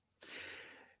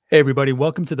Hey, everybody.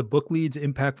 Welcome to the Book Leads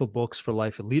Impactful Books for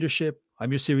Life and Leadership.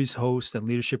 I'm your series host and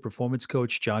leadership performance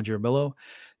coach, John Jaramillo.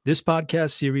 This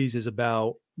podcast series is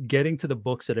about getting to the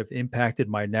books that have impacted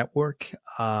my network.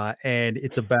 And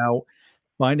it's about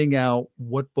finding out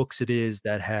what books it is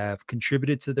that have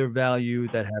contributed to their value,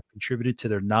 that have contributed to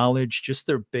their knowledge, just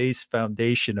their base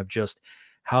foundation of just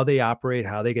how they operate,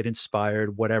 how they get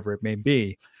inspired, whatever it may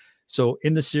be. So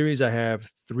in the series, I have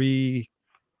three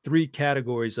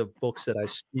categories of books that I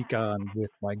speak on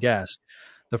with my guests.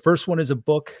 The first one is a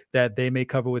book that they may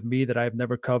cover with me that I've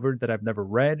never covered, that I've never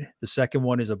read. The second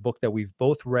one is a book that we've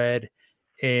both read,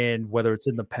 and whether it's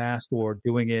in the past or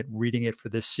reading it for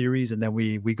this series, and then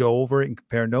we go over it and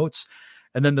compare notes.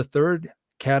 And then the third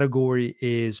category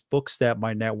is books that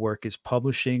my network is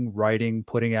publishing, writing,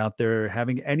 putting out there,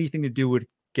 having anything to do with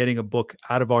getting a book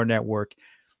out of our network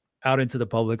out into the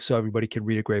public so everybody can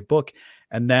read a great book.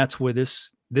 And that's where this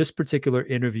particular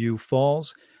interview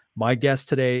falls. My guest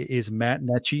today is Matt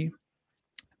Necci.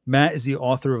 Matt is the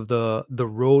author of The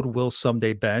Road Will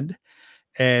Someday Bend.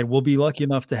 And we'll be lucky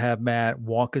enough to have Matt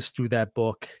walk us through that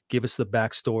book, give us the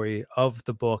backstory of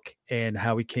the book and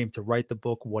how he came to write the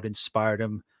book, what inspired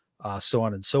him, so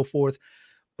on and so forth.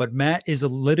 But Matt is a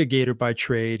litigator by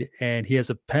trade, and he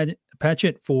has a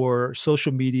penchant for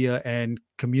social media and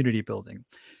community building.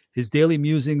 His daily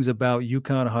musings about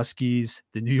Yukon Huskies,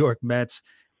 the New York Mets,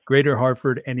 Greater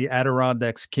Hartford, and the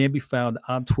Adirondacks can be found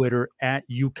on Twitter at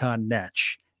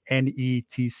UconNetch,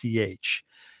 Netch.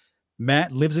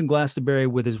 Matt lives in Glastonbury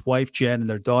with his wife, Jen, and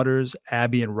their daughters,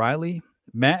 Abby and Riley.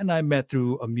 Matt and I met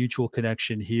through a mutual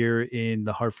connection here in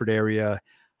the Hartford area.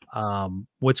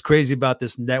 What's crazy about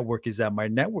this network is that my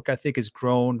network, I think, has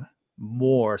grown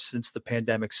more since the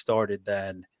pandemic started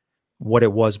than what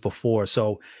it was before.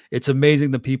 So it's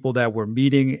amazing the people that we're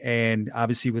meeting. And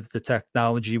obviously with the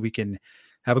technology, we can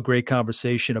have a great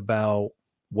conversation about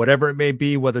whatever it may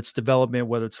be, whether it's development,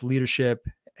 whether it's leadership,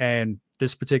 and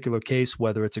this particular case,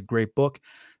 whether it's a great book.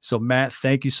 So Matt,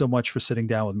 thank you so much for sitting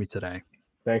down with me today.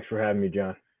 Thanks for having me,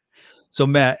 John. So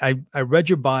Matt, I read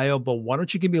your bio, but why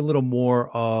don't you give me a little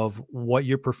more of what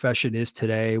your profession is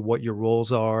today, what your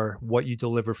roles are, what you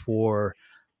deliver for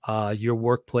your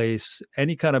workplace,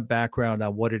 any kind of background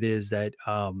on what it is that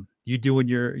you do in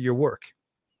your work.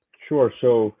 Sure.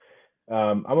 So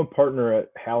I'm a partner at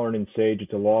Halloran and Sage.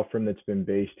 It's a law firm that's been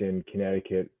based in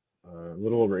Connecticut a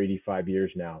little over 85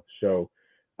 years now. So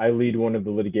I lead one of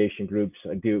the litigation groups.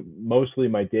 I do mostly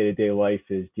my day-to-day life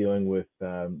is dealing with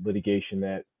litigation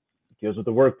that deals with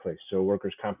the workplace. So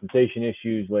workers' compensation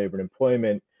issues, labor and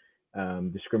employment,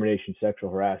 discrimination,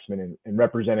 sexual harassment, and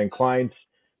representing clients.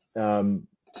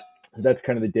 That's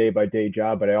kind of the day-by-day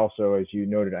job. But I also, as you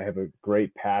noted, I have a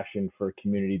great passion for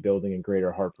community building in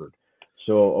Greater Hartford.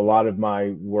 So a lot of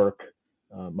my work,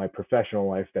 my professional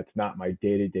life, that's not my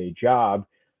day-to-day job,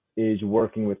 is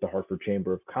working with the Hartford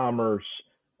Chamber of Commerce,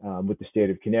 with the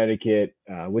state of Connecticut,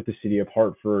 with the city of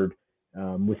Hartford,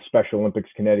 with Special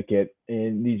Olympics Connecticut,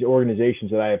 and these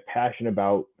organizations that I have passion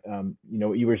about.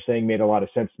 What you were saying made a lot of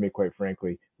sense to me, quite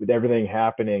frankly. With everything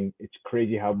happening, it's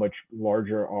crazy how much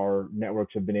larger our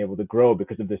networks have been able to grow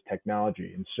because of this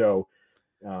technology. And so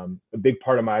a big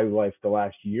part of my life the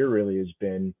last year really has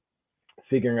been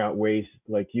figuring out ways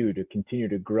like you to continue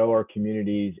to grow our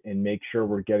communities and make sure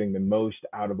we're getting the most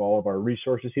out of all of our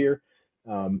resources here,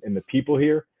 and the people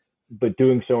here, but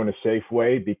doing so in a safe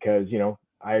way because,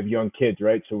 I have young kids,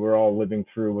 right? So we're all living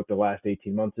through what the last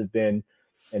 18 months has been.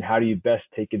 And how do you best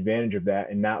take advantage of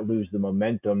that and not lose the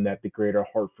momentum that the Greater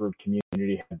Hartford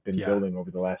community has been building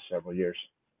over the last several years?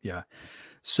 Yeah.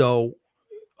 So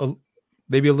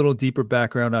maybe a little deeper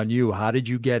background on you. How did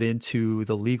you get into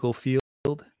the legal field?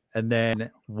 And then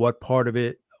what part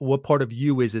of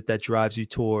you is it that drives you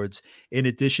towards, in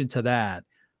addition to that,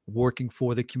 working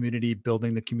for the community,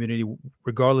 building the community,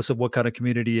 regardless of what kind of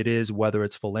community it is, whether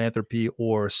it's philanthropy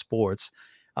or sports,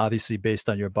 obviously based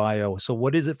on your bio. So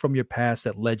what is it from your past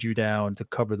that led you down to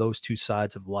cover those two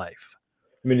sides of life?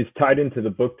 I mean, it's tied into the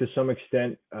book to some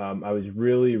extent. I was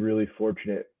really, really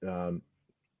fortunate.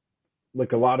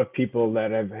 Like a lot of people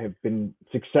that have been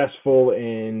successful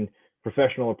in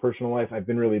professional or personal life, I've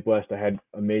been really blessed. I had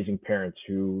amazing parents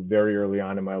who very early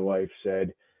on in my life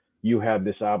said, you have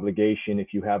this obligation.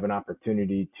 If you have an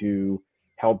opportunity to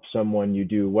help someone, you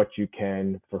do what you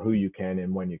can for who you can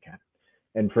and when you can.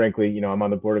 And frankly, I'm on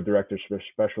the board of directors for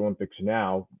Special Olympics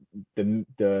now.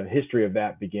 The history of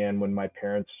that began when my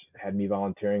parents had me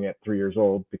volunteering at 3 years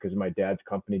old because my dad's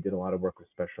company did a lot of work with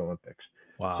Special Olympics.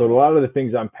 Wow. So a lot of the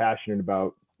things I'm passionate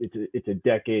about, it's a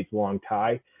decades long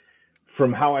tie.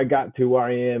 From how I got to where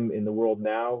I am in the world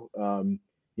now,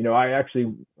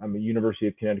 I'm a University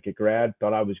of Connecticut grad,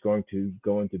 thought I was going to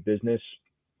go into business,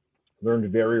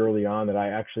 learned very early on that I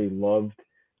actually loved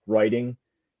writing.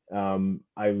 I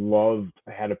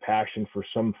had a passion for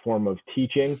some form of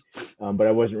teaching, but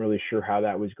I wasn't really sure how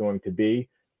that was going to be.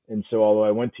 And so, although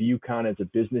I went to UConn as a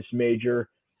business major,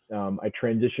 I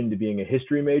transitioned to being a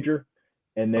history major.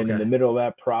 And then in the Okay. middle of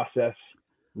that process,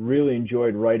 really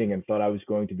enjoyed writing and thought I was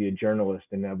going to be a journalist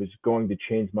and I was going to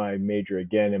change my major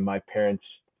again. And my parents,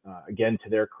 again, to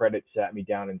their credit, sat me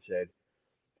down and said,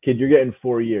 "Kid, you're getting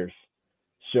 4 years.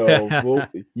 So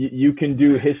you can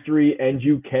do history and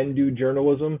you can do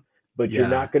journalism, but you're Yeah.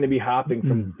 not going to be hopping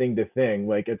from thing to thing.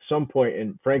 Like at some point,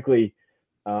 and frankly,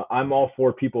 I'm all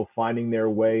for people finding their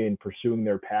way and pursuing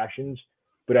their passions,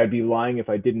 but I'd be lying if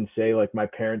I didn't say like my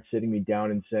parents sitting me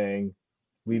down and saying,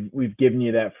 we've given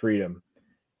you that freedom.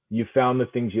 You found the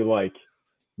things you like.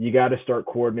 You got to start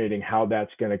coordinating how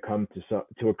that's going to come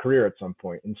to a career at some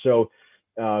point." And so,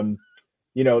 um,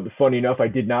 funny enough, I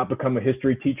did not become a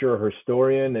history teacher or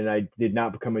historian, and I did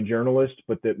not become a journalist.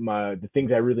 But the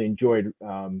things I really enjoyed,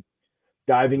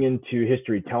 diving into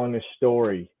history, telling a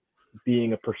story,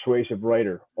 being a persuasive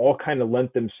writer, all kind of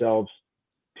lent themselves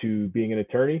to being an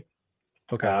attorney.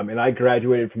 Okay. And I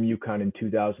graduated from UConn in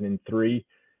 2003.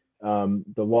 The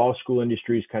law school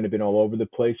industry has kind of been all over the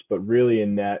place, but really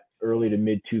in that early to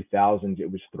mid 2000s, it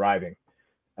was thriving.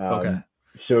 Okay. Um,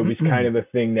 so it was kind of a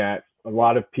thing that a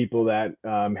lot of people that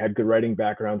had good writing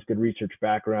backgrounds, good research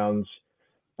backgrounds,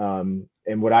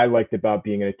 and what I liked about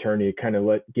being an attorney, it kind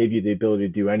of gave you the ability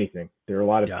to do anything. There are a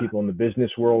lot of Yeah. people in the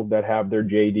business world that have their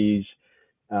JDs.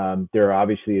 There are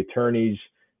obviously attorneys.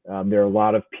 There are a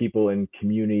lot of people in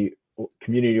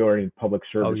community-oriented public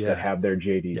Oh service that yeah. have their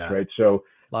JDs, Yeah. right? So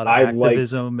A lot of I like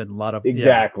activism and a lot of yeah.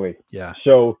 exactly. Yeah.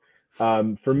 So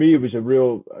for me, it was a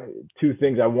real two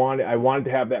things. I wanted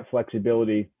to have that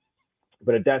flexibility,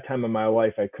 but at that time in my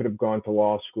life, I could have gone to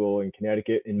law school in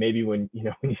Connecticut. And maybe when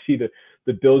when you see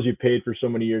the bills you paid for so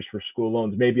many years for school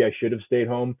loans, maybe I should have stayed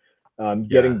home. Yeah.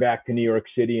 Getting back to New York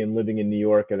City and living in New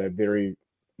York at a very,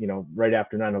 right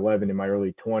after 9/11 in my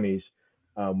early 20s,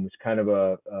 was kind of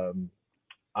a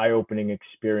eye-opening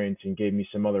experience and gave me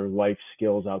some other life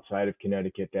skills outside of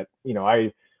Connecticut that,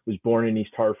 I was born in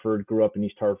East Hartford, grew up in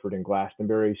East Hartford and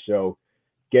Glastonbury. So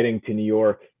getting to New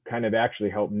York kind of actually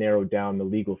helped narrow down the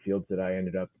legal fields that I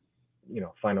ended up,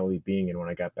 finally being in when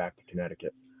I got back to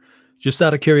Connecticut. Just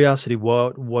out of curiosity,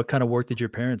 what kind of work did your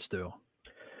parents do?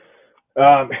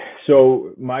 Um,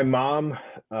 so my mom,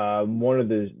 one of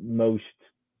the most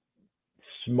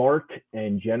smart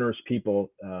and generous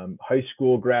people, high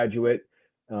school graduate,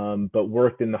 but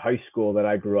worked in the high school that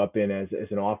I grew up in as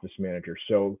an office manager.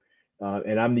 So,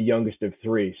 and I'm the youngest of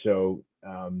three. So,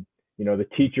 the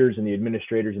teachers and the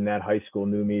administrators in that high school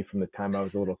knew me from the time I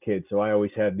was a little kid. So I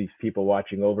always had these people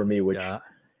watching over me, which Yeah.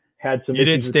 had some You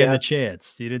didn't issues with stand the that.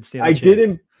 chance. You didn't stand the I chance.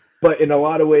 didn't, but in a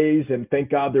lot of ways, and thank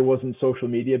God there wasn't social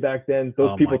media back then,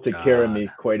 those Oh people my took care of God. me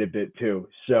quite a bit too.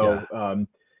 Yeah. So,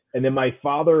 and then my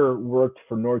father worked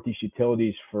for Northeast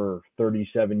Utilities for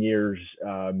 37 years,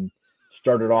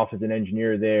 started off as an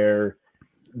engineer there,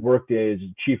 worked as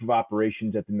chief of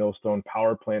operations at the Millstone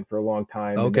Power Plant for a long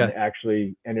time, and then Okay.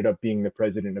 actually ended up being the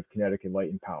president of Connecticut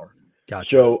Light and Power. Gotcha.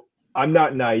 So I'm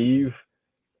not naive.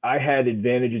 I had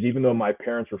advantages, even though my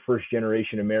parents were first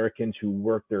generation Americans who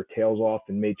worked their tails off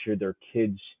and made sure their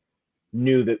kids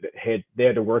knew that they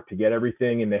had to work to get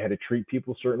everything and they had to treat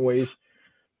people certain ways.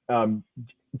 Um,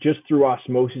 just through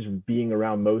osmosis of being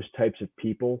around those types of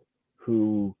people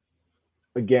who,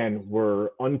 again,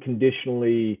 were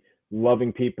unconditionally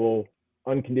loving people,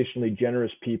 unconditionally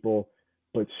generous people,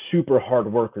 but super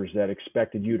hard workers that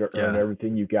expected you to earn Yeah.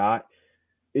 everything you got,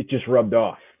 it just rubbed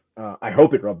off. I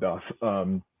hope it rubbed off.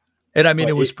 And I mean,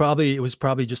 But it was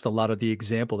probably just a lot of the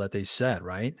example that they set,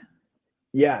 right?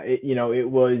 yeah, it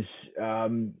was,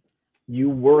 you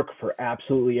work for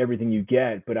absolutely everything you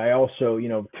get. But I also,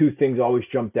 two things always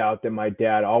jumped out that my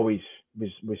dad always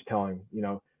was telling,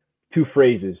 two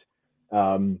phrases,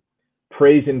 um,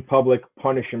 praise in public,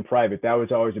 punish in private. That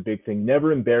was always a big thing.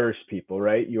 Never embarrass people,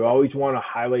 right? You always want to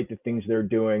highlight the things they're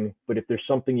doing, but if there's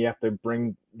something you have to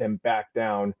bring them back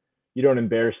down, you don't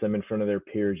embarrass them in front of their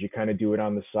peers. You kind of do it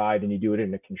on the side and you do it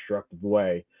in a constructive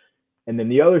way. And then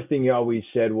the other thing he always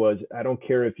said was, I don't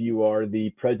care if you are the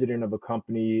president of a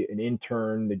company, an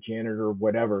intern, the janitor,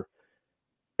 whatever,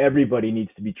 everybody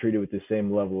needs to be treated with the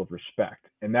same level of respect.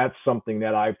 And that's something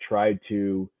that I've tried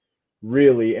to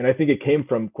really, and I think it came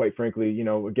from, quite frankly,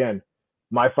 again,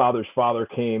 my father's father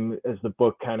came, as the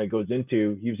book kind of goes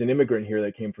into, he was an immigrant here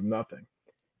that came from nothing.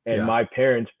 And Yeah. my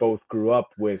parents both grew up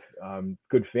with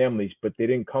good families, but they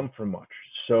didn't come from much.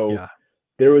 So Yeah.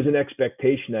 there was an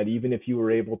expectation that even if you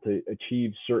were able to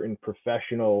achieve certain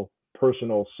professional,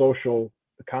 personal, social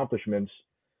accomplishments,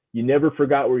 you never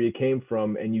forgot where you came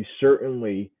from, and you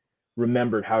certainly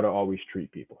remembered how to always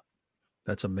treat people.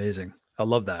 That's amazing. I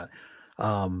love that.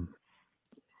 Um,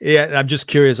 yeah, I'm just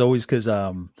curious always because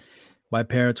my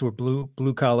parents were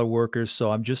blue collar workers,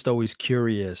 so I'm just always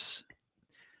curious.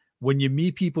 When you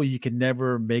meet people, you can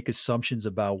never make assumptions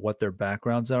about what their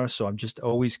backgrounds are. So I'm just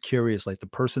always curious, like the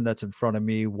person that's in front of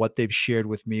me, what they've shared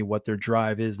with me, what their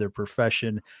drive is, their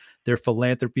profession, their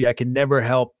philanthropy. I can never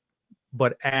help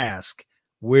but ask,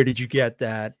 where did you get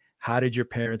that? How did your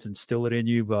parents instill it in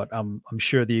you? But I'm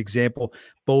sure the example,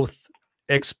 both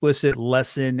explicit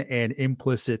lesson and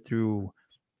implicit through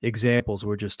examples,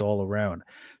 were just all around.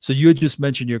 So you had just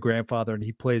mentioned your grandfather, and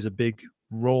he plays a big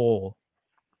role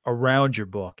around your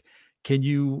book. Can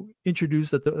you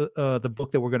introduce the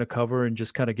book that we're going to cover and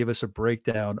just kind of give us a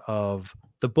breakdown of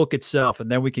the book itself, and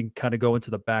then we can kind of go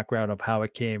into the background of how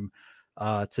it came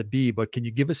to be. But can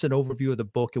you give us an overview of the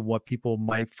book and what people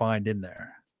might find in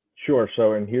there? Sure.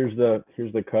 So, and here's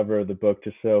the cover of the book,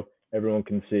 just so everyone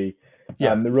can see.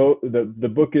 Yeah.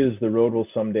 The book is "The Road Will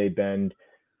Someday Bend."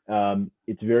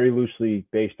 It's very loosely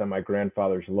based on my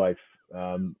grandfather's life.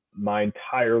 My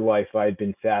entire life, I had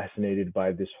been fascinated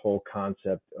by this whole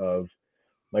concept of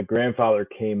my grandfather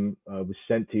was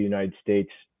sent to the United States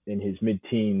in his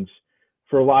mid-teens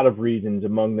for a lot of reasons.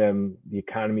 Among them, the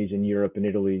economies in Europe and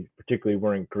Italy particularly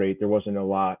weren't great. There wasn't a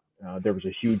lot. There was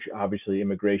a huge, obviously,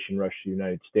 immigration rush to the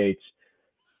United States,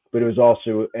 but it was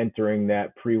also entering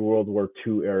that pre-World War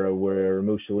II era where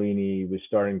Mussolini was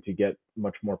starting to get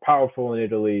much more powerful in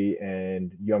Italy,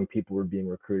 and young people were being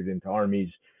recruited into armies.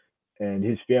 And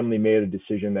his family made a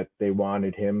decision that they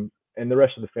wanted him and the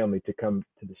rest of the family to come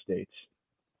to the States.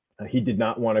 He did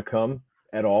not want to come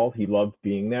at all. He loved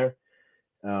being there.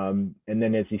 And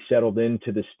then as he settled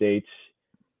into the States,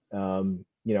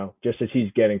 just as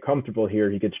he's getting comfortable here,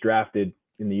 he gets drafted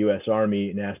in the U.S. Army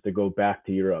and has to go back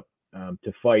to Europe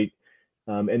to fight.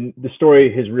 And the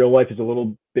story, his real life is a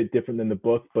little bit different than the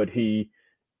book, but he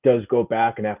does go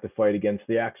back and have to fight against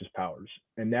the Axis powers.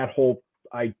 And that whole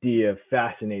idea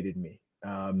fascinated me.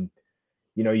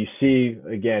 You see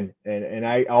again, and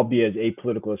I'll be as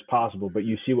apolitical as possible, but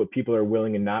you see what people are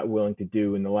willing and not willing to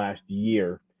do in the last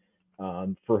year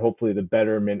for hopefully the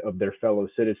betterment of their fellow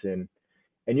citizen.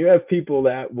 And you have people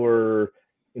that were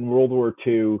in World War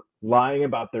II lying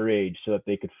about their age so that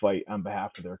they could fight on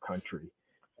behalf of their country.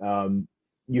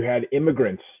 You had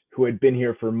immigrants who had been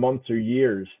here for months or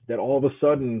years that all of a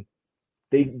sudden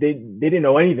they didn't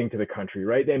owe anything to the country,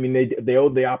 right? I mean, they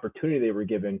owed the opportunity they were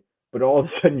given, but all of a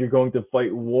sudden you're going to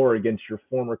fight war against your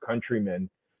former countrymen.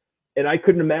 And I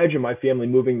couldn't imagine my family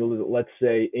moving to, let's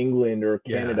say, England or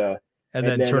Yeah. Canada, And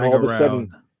and then then turning all of a around.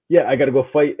 sudden, yeah, I got to go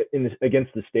fight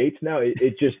against the States now.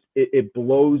 It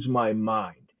blows my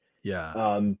mind.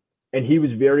 Yeah. And he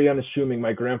was very unassuming.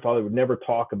 My grandfather would never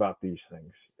talk about these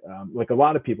things, like a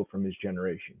lot of people from his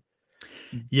generation.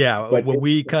 Yeah, But when it's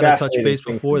we a kind of touched fascinating base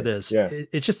thing for before me. this, Yeah.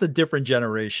 it's just a different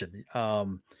generation.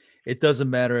 It doesn't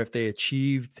matter if they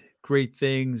achieved great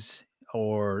things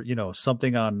or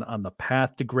something on the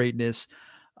path to greatness,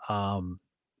 um,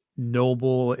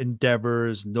 noble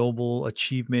endeavors, noble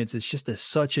achievements. It's just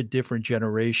such a different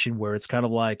generation where it's kind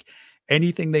of like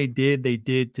anything they did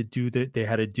to do that. They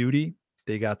had a duty,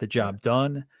 they got the Yeah. job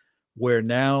done. Where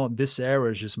now this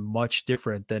era is just much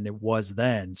different than it was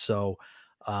then. So,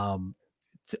 um,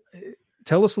 T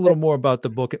tell us a little more about the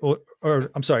book, or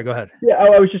I'm sorry, go ahead. Yeah,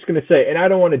 I was just going to say, and I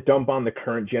don't want to dump on the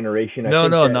current generation. I No,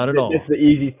 think no, that not at that's all. the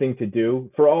easy thing to do.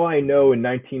 For all I know, in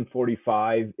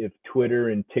 1945, if Twitter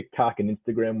and TikTok and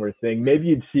Instagram were a thing, maybe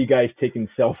you'd see guys taking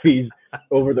selfies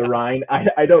over the Rhine.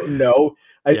 I don't know.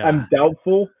 Yeah, I'm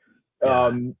doubtful.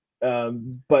 yeah,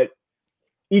 But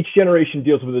each generation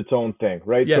deals with its own thing,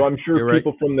 right? So yeah, I'm sure you're right.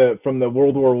 people from the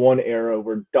World War I era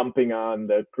were dumping on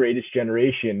the greatest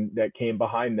generation that came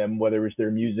behind them, whether it was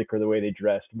their music or the way they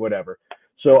dressed, whatever.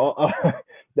 So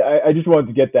I just wanted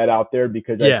to get that out there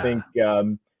because I Yeah, think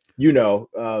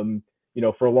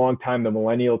for a long time the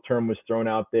millennial term was thrown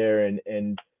out there,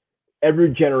 and every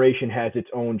generation has its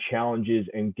own challenges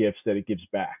and gifts that it gives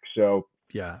back. So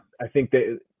yeah, I think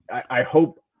that I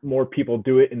hope more people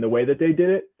do it in the way that they did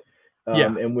it, yeah,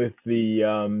 and with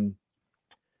the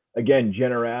again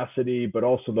generosity, but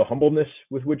also the humbleness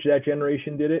with which that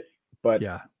generation did it. But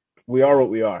yeah. we are what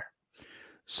we are.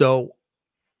 So,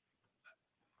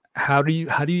 how do you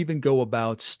even go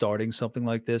about starting something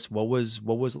like this? What was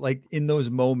like in those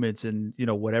moments and,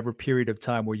 whatever period of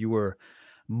time where you were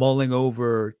mulling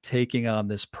over taking on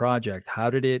this project? How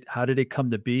did it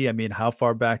come to be? I mean, how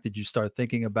far back did you start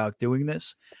thinking about doing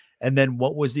this? And then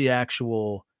what was the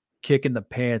actual kick in the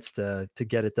pants to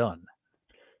get it done?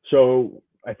 So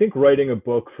I think writing a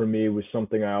book for me was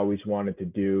something I always wanted to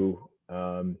do.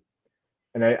 And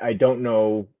I don't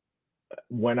know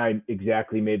when I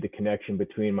exactly made the connection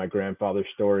between my grandfather's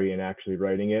story and actually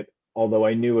writing it. Although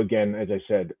I knew, again, as I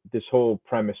said, this whole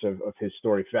premise of his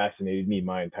story fascinated me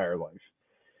my entire life.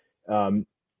 Um,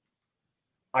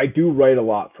 I do write a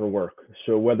lot for work.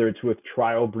 So whether it's with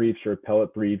trial briefs or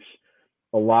appellate briefs,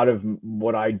 a lot of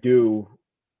what I do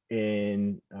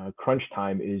in crunch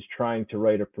time is trying to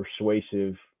write a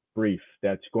persuasive brief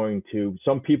that's going to,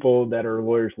 some people that are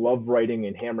lawyers love writing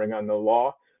and hammering on the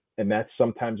law, and that's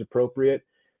sometimes appropriate.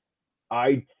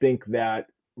 I think that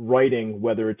writing,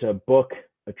 whether it's a book,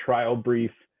 a trial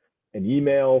brief, an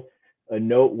email, a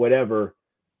note, whatever,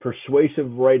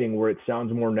 persuasive writing where it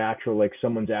sounds more natural, like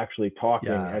someone's actually talking,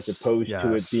 as Yes. opposed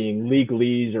to it Yes. being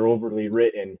legalese or overly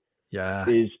written, Yeah.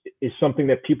 is something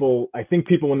that people, I think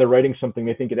people, when they're writing something,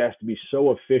 they think it has to be so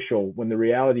official, when the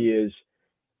reality is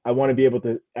I want to be able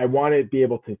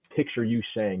to picture you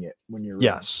saying it when you're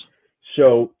writing. Yes.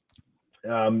 So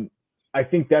I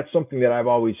think that's something that I've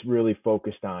always really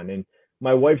focused on. And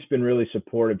my wife's been really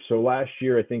supportive. So last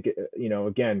year, I think,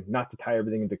 again, not to tie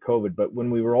everything into COVID, but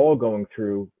when we were all going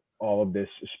through all of this,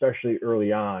 especially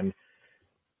early on,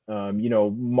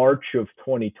 March of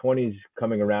 2020 is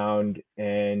coming around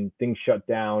and things shut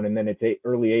down. And then it's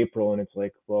early April and it's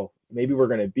like, well, maybe we're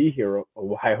going to be here a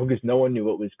while because no one knew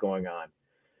what was going on.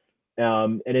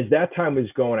 And as that time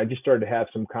was going, I just started to have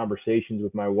some conversations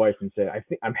with my wife and said, I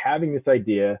think I'm having this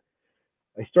idea.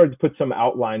 I started to put some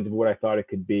outlines of what I thought it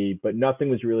could be, but nothing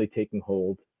was really taking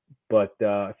hold. But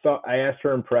I asked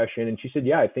her impression, and she said,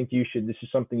 "Yeah, I think you should. This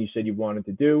is something you said you wanted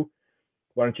to do.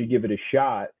 Why don't you give it a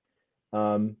shot?"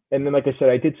 And then, like I said,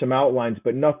 I did some outlines,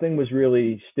 but nothing was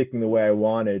really sticking the way I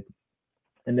wanted.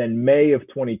 And then May of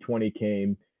 2020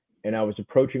 came, and I was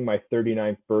approaching my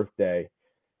 39th birthday,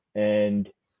 and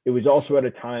it was also at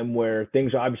a time where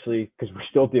things, obviously, because we're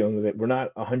still dealing with it, we're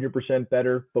not 100%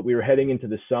 better, but we were heading into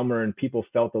the summer and people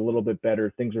felt a little bit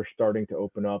better. Things are starting to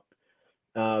open up.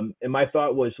 And my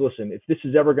thought was, listen, if this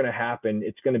is ever going to happen,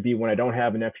 it's going to be when I don't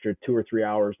have an extra 2 or 3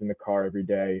 hours in the car every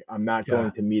day. I'm not Yeah.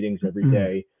 going to meetings every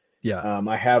day. Yeah.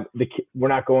 We're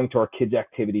not going to our kids'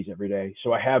 activities every day.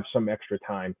 So I have some extra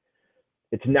time.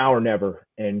 It's now or never.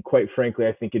 And quite frankly,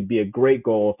 I think it'd be a great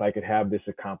goal if I could have this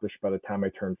accomplished by the time I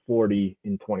turn 40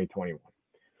 in 2021.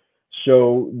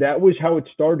 So that was how it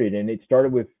started. And it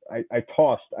started with, I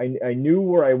tossed. I knew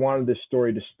where I wanted this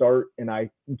story to start and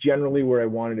I generally where I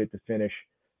wanted it to finish,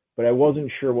 but I wasn't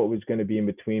sure what was going to be in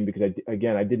between because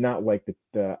I did not like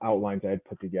the outlines I had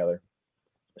put together.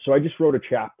 So I just wrote a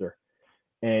chapter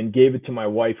and gave it to my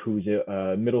wife, who's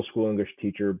a middle school English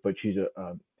teacher, but she's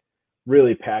a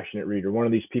really passionate reader, one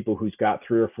of these people who's got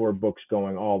 3 or 4 books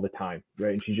going all the time,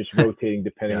 right? And she's just rotating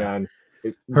depending Yeah. on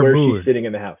Her where mood. she's sitting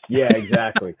in the house. Yeah,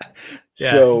 exactly.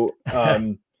 Yeah. So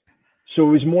it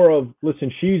was more of,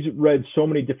 listen, she's read so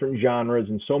many different genres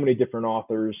and so many different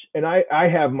authors, and I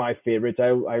have my favorites.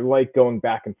 I like going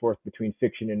back and forth between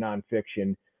fiction and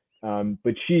nonfiction,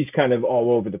 but she's kind of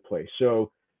all over the place.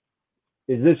 So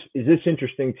is this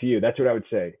interesting to you? That's what I would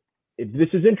say. If this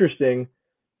is interesting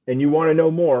and you want to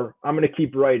know more, I'm going to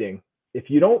keep writing.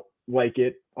 If you don't like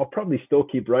it, I'll probably still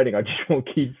keep writing. I just won't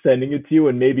keep sending it to you.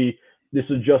 And maybe this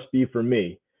will just be for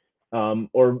me,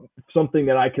 or something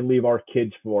that I can leave our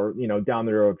kids for, down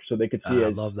the road so they could see I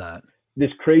as love that.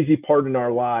 this crazy part in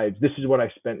our lives. This is what I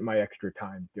spent my extra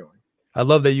time doing. I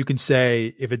love that you can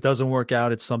say, if it doesn't work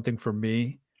out, it's something for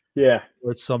me. Yeah.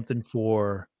 Or it's something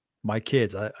for my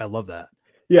kids. I love that.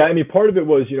 Yeah, I mean, part of it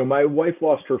was, my wife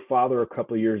lost her father a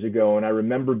couple of years ago, and I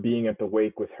remember being at the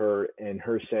wake with her and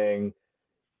her saying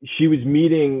she was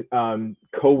meeting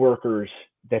coworkers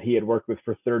that he had worked with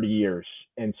for 30 years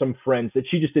and some friends that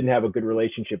she just didn't have a good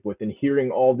relationship with, and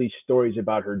hearing all these stories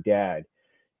about her dad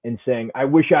and saying, I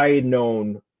wish I had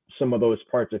known some of those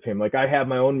parts of him. Like, I have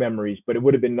my own memories, but it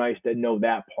would have been nice to know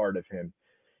that part of him.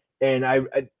 And I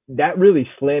that really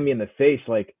slammed me in the face.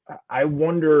 Like, I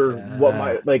wonder what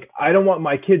I don't want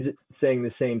my kids saying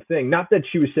the same thing. Not that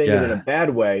she was saying it in a bad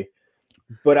way,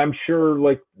 but I'm sure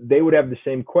like they would have the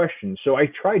same question. So I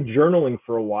tried journaling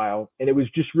for a while, and it was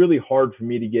just really hard for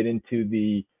me to get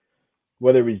into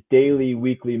whether it was daily,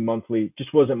 weekly, monthly,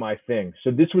 just wasn't my thing. So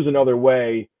this was another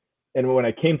way. And when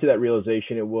I came to that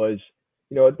realization, it was,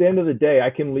 at the end of the day, I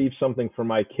can leave something for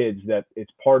my kids that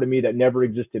it's part of me that never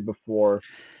existed before.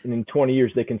 And in 20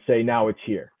 years, they can say, now it's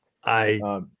here. I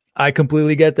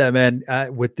completely get that, man.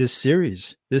 With this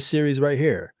series right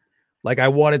here, like, I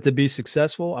want it to be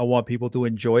successful. I want people to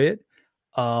enjoy it.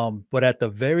 But at the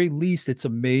very least, it's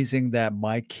amazing that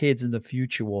my kids in the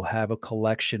future will have a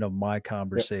collection of my Yep.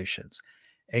 conversations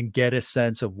and get a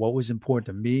sense of what was important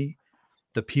to me,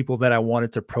 the people that I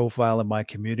wanted to profile in my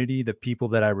community, the people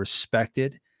that I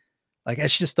respected. Like,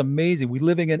 it's just amazing. We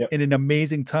living Yep. in an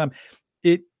amazing time.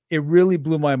 It really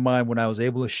blew my mind when I was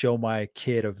able to show my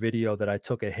kid a video that I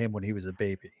took of him when he was a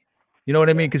baby. You know what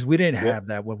I Yeah. mean? Because we didn't Yep. have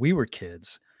that when we were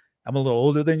kids. I'm a little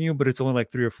older than you, but it's only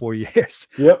like 3 or 4 years.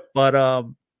 Yep. But,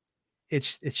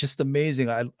 it's just amazing.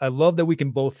 I love that we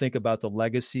can both think about the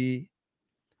legacy,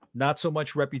 not so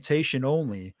much reputation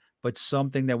only, but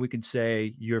something that we can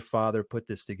say, "Your father put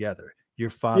this together. Your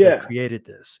father Yeah. created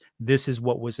this. This is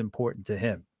what was important to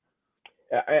him."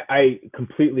 I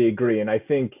completely agree. And I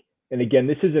think, and again,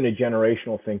 this isn't a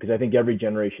generational thing because I think every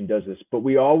generation does this, but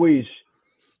we always,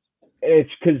 it's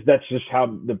because that's just how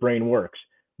the brain works.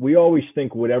 We always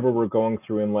think whatever we're going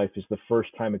through in life is the first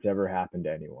time it's ever happened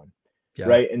to anyone. Yeah.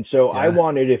 Right. And so I Yeah.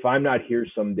 wanted, if I'm not here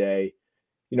someday,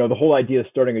 the whole idea of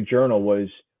starting a journal was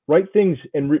write things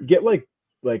and get like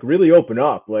really open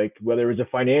up, like whether it was a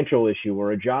financial issue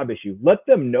or a job issue, let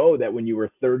them know that when you were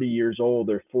 30 years old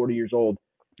or 40 years old,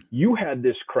 you had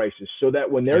this crisis so that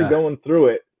when they're Yeah. going through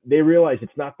it, they realize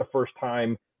it's not the first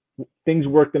time. Things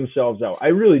work themselves out. I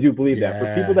really do believe that for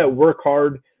people Yeah. that work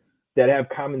hard, that have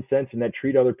common sense and that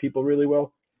treat other people really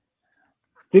well,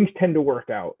 things tend to work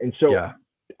out. And so Yeah.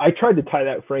 I tried to tie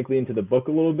that frankly into the book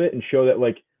a little bit and show that,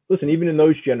 like, listen, even in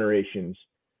those generations,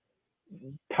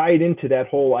 tied into that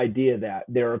whole idea that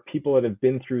there are people that have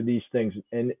been through these things.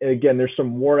 And again, there's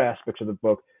some war aspects of the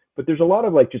book, but there's a lot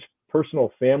of like just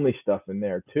personal family stuff in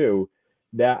there too,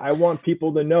 that I want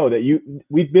people to know that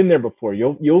we've been there before.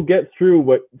 You'll get through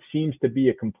what seems to be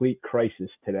a complete crisis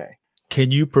today.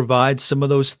 Can you provide some of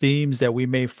those themes that we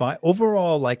may find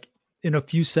overall, like in a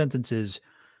few sentences,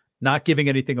 not giving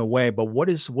anything away, but what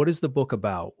is the book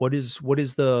about? What is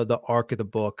the arc of the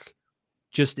book?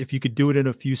 Just if you could do it in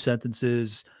a few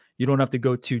sentences, you don't have to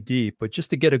go too deep, but just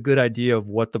to get a good idea of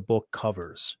what the book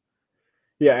covers.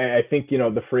 Yeah, I think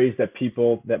the phrase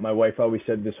that my wife always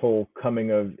said, this whole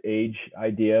coming of age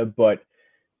idea, but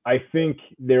I think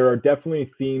there are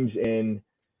definitely themes in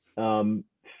um,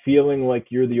 feeling like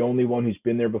you're the only one who's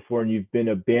been there before and you've been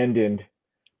abandoned,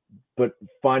 but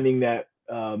finding that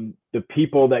the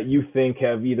people that you think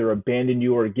have either abandoned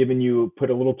you or put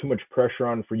a little too much pressure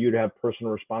on for you to have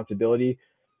personal responsibility.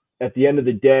 At the end of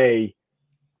the day,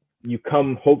 you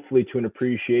come hopefully to an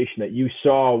appreciation that you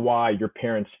saw why your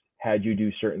parents had you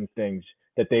do certain things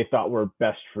that they thought were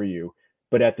best for you.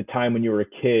 But at the time when you were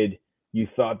a kid, you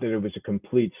thought that it was a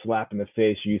complete slap in the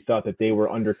face. You thought that they were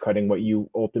undercutting what you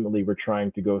ultimately were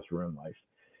trying to go through in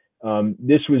life.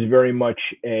 This was very much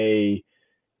you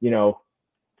know,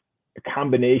 a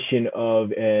combination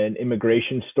of an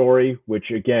immigration story, which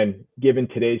again, given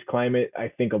today's climate, I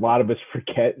think a lot of us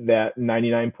forget that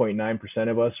 99.9%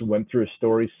 of us went through a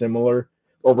story similar It's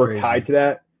or were tied crazy. to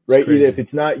that, It's right? Either if crazy.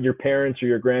 it's not your parents or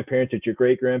your grandparents, it's your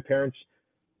great grandparents.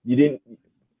 You didn't,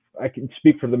 I can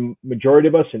speak for the majority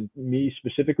of us and me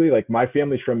specifically, like my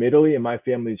family's from Italy and my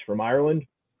family's from Ireland.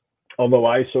 Although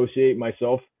I associate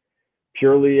myself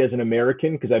purely as an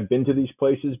American because I've been to these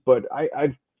places, but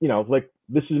I've, like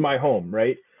this is my home,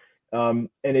 right? And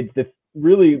it's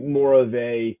really more of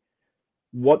a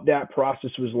what that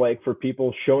process was like for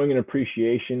people, showing an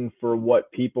appreciation for what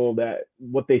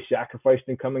they sacrificed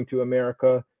in coming to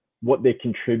America, what they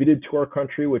contributed to our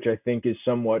country, which I think is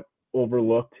somewhat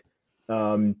overlooked.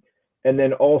 Um, and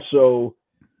then also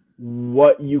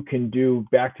what you can do,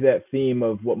 back to that theme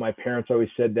of what my parents always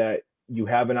said, that you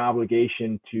have an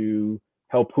obligation to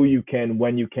help who you can,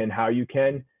 when you can, how you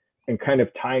can, and kind of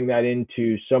tying that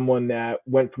into someone that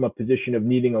went from a position of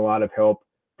needing a lot of help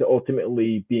to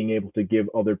ultimately being able to give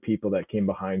other people that came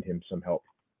behind him some help.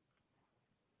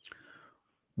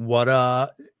 What I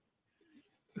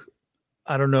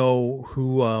don't know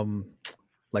who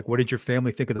like what did your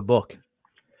family think of the book?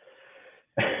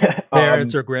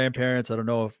 Parents um, or grandparents? I don't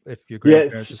know if your yes.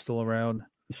 grandparents are still around.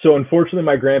 So unfortunately,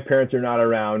 my grandparents are not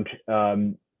around.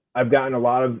 I've gotten a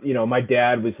lot of, my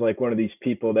dad was like one of these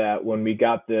people that when we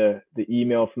got the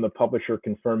email from the publisher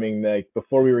confirming, like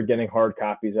before we were getting hard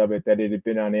copies of it, that it had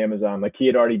been on Amazon, like he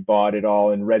had already bought it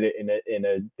all and read it in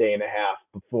a day and a half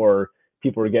before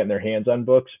people were getting their hands on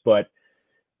books. But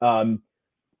um,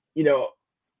 you know,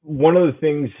 one of the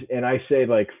things, and I say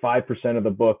like 5% of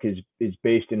the book is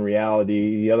based in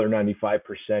reality. The other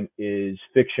 95% is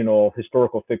fictional,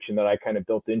 historical fiction that I kind of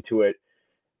built into it.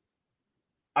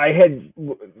 I had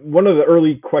one of the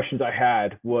early questions I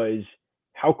had was,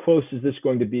 how close is this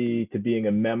going to be to being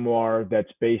a memoir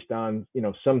that's based on,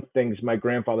 some things? My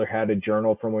grandfather had a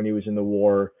journal from when he was in the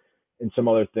war, and some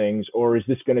other things, or is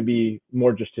this going to be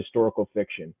more just historical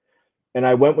fiction? And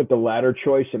I went with the latter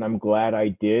choice, and I'm glad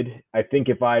I did. I think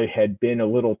if I had been a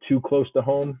little too close to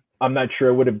home, I'm not sure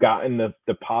I would have gotten the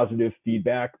positive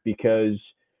feedback because,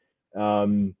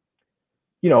 um,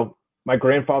 my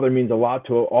grandfather means a lot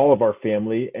to all of our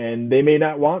family, and they may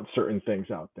not want certain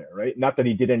things out there, right? Not that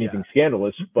he did anything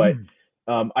scandalous, but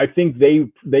I think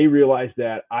they realized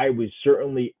that I was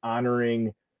certainly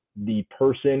honoring the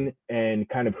person and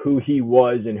kind of who he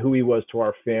was and who he was to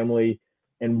our family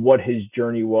and what his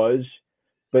journey was.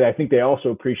 But I think they also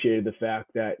appreciated the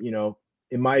fact that,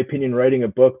 in my opinion, writing a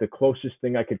book, the closest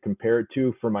thing I could compare it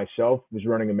to for myself was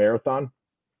running a marathon.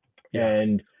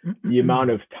 And the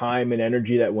amount of time and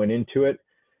energy that went into it.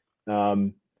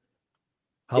 How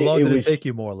long did it take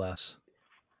you, more or less?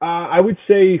 I would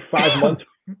say 5 months,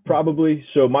 probably.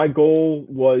 So my goal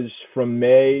was from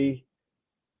May.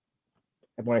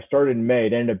 When I started in May,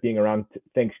 it ended up being around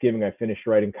Thanksgiving. I finished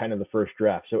writing kind of the first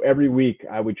draft. So every week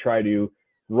I would try to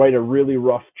write a really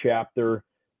rough chapter,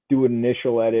 do an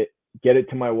initial edit, get it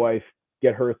to my wife,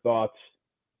 get her thoughts,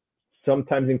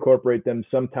 sometimes incorporate them,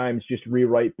 sometimes just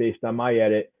rewrite based on my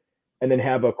edit, and then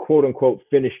have a quote unquote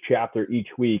finished chapter each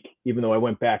week, even though I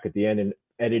went back at the end and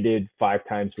edited 5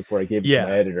 times before I gave it to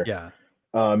my editor.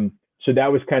 So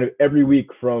that was kind of every week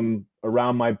from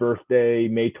around my birthday,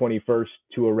 May 21st,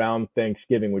 to around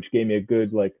Thanksgiving, which gave me a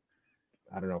good, 5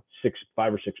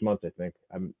 or 6 months, I think.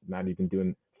 I'm not even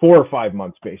doing 4 or 5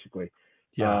 months, basically.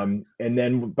 And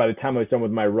then by the time I was done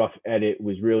with my rough edit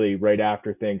was really right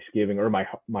after Thanksgiving, or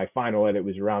my final edit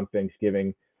was around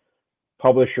Thanksgiving.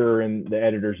 Publisher and the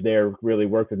editors there really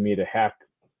worked with me to hack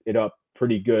it up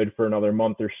pretty good for another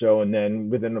month or so. And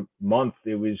then within a month,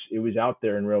 it was out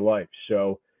there in real life.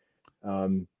 So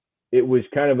it was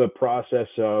kind of a process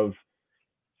of,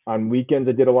 on weekends,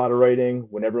 I did a lot of writing.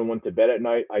 When everyone went to bed at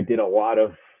night, I did a lot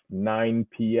of 9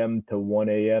 p.m. to 1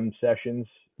 a.m. sessions.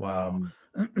 Wow.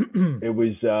 It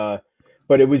was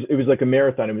like a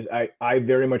marathon. I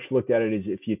very much looked at it as,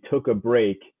 if you took a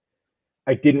break,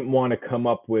 I didn't want to come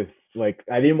up with, I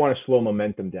didn't want to slow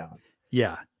momentum down.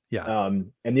 Yeah.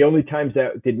 And the only times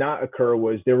that did not occur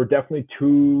was, there were definitely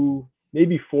 2,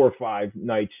 maybe 4 or 5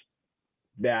 nights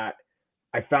that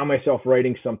I found myself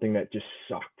writing something that just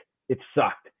sucked. It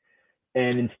sucked.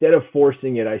 And instead of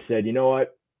forcing it, I said, you know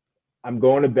what? I'm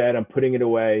going to bed. I'm putting it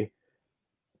away,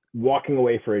 walking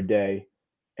away for a day.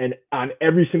 And on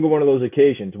every single one of those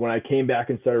occasions, when I came back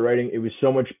and started writing, it was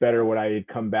so much better what I had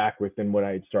come back with than what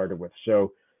I had started with.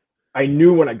 So I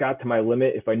knew when I got to my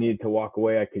limit, if I needed to walk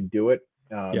away, I could do it.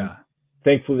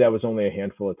 Thankfully, that was only a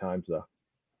handful of times, though.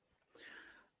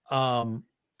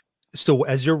 So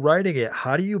as you're writing it,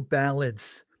 how do you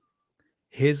balance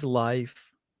his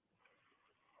life?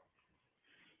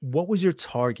 What was your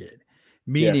target?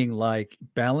 Meaning,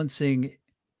 balancing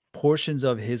portions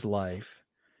of his life,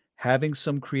 having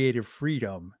some creative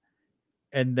freedom,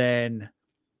 and then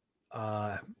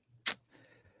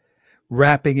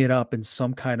wrapping it up in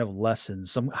some kind of lesson.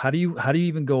 How do you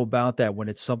even go about that when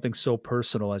it's something so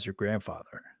personal as your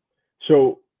grandfather?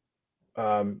 So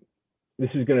this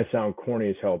is going to sound corny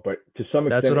as hell, but to some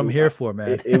extent, that's what I'm here for,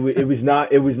 man. it was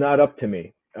not up to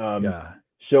me.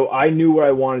 So I knew where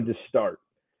I wanted to start.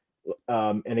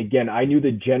 And again, I knew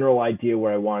the general idea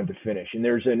where I wanted to finish. And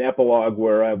there's an epilogue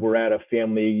where we're at a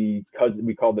family cousin.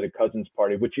 We called it a cousin's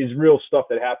party, which is real stuff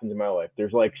that happens in my life.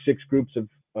 There's 6 groups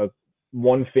of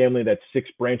one family. That's 6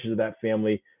 branches of that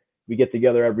family. We get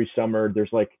together every summer.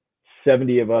 There's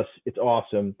 70 of us. It's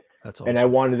awesome. That's awesome. And I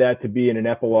wanted that to be in an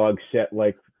epilogue set,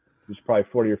 it was probably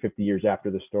 40 or 50 years after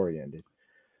the story ended.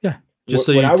 Yeah. Just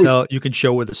so you can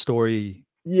show where the story,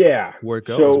 where it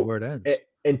goes, where it ends.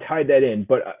 And tie that in.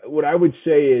 But what I would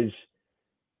say is,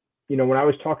 when I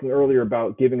was talking earlier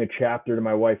about giving a chapter to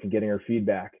my wife and getting her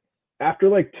feedback,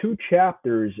 after 2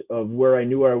 chapters of where I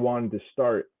knew where I wanted to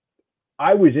start,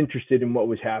 I was interested in what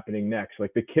was happening next.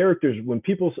 The characters, when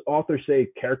authors say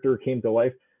character came to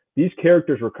life, these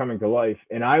characters were coming to life.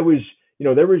 And I was,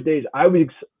 there was days I was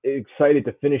excited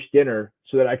to finish dinner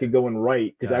so that I could go and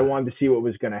write, because I wanted to see what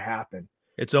was going to happen.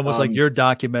 It's almost like you're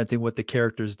documenting what the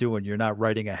characters do and you're not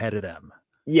writing ahead of them.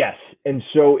 Yes. And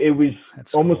so it was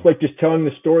almost like just telling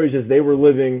the stories as they were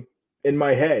living in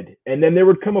my head. And then there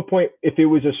would come a point, if it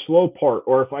was a slow part,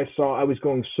 or if I saw I was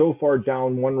going so far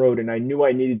down one road and I knew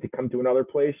I needed to come to another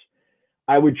place,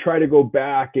 I would try to go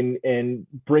back and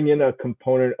bring in a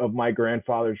component of my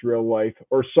grandfather's real life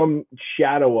or some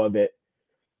shadow of it,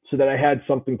 so that I had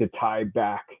something to tie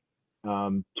back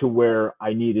to where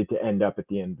I needed to end up at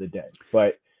the end of the day.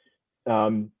 But,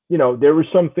 there were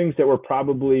some things that were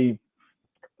probably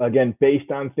again,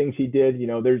 based on things he did.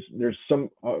 There's some,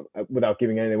 without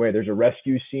giving anything away, there's a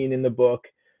rescue scene in the book.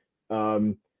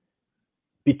 Um,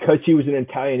 because he was an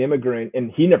Italian immigrant,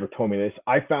 and he never told me this.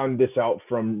 I found this out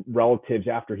from relatives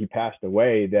after he passed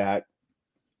away that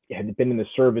had been in the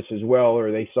service as well,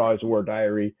 or they saw his war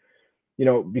diary.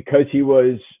 Because he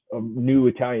was a new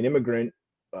Italian immigrant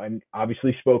and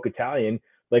obviously spoke Italian,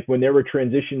 like when there were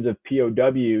transitions of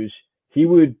POWs, he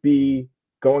would be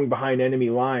going behind enemy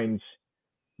lines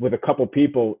with a couple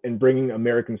people and bringing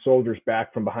American soldiers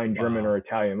back from behind German or Wow.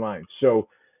 Italian lines. So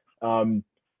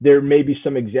there may be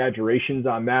some exaggerations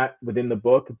on that within the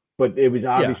book, but it was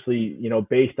Yeah. obviously,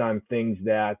 based on things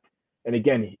that, and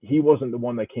again, he wasn't the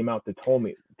one that came out to tell I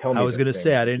me was this gonna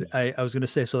say thing. I didn't. I was gonna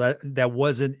say so that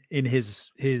wasn't in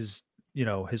his his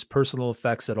personal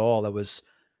effects at all. That was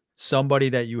somebody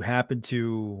that you happened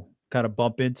to kind of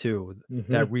bump into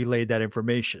Mm-hmm. that relayed that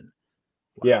information.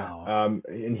 Yeah. Wow.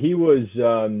 And he was,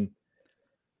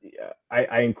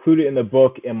 I include it in the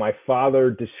book, and my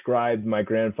father described my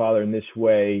grandfather in this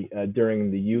way during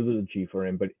the eulogy for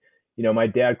him. But my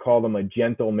dad called him a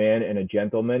gentleman and a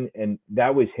gentleman, and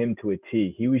that was him to a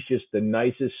T. He was just the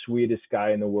nicest, sweetest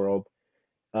guy in the world.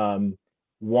 Um,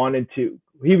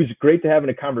 he was great to have in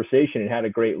a conversation and had a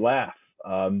great laugh.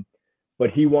 But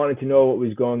he wanted to know what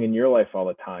was going in your life all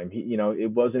the time.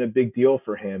 It wasn't a big deal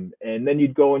for him. And then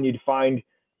you'd go and you'd find,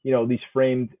 these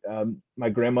framed. My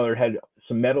grandmother had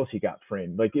some medals he got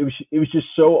framed. Like it was just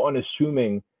so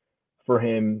unassuming for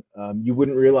him. You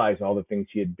wouldn't realize all the things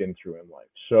he had been through in life.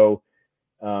 So,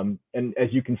 and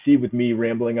as you can see with me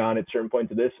rambling on at certain points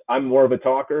of this, I'm more of a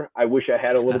talker. I wish I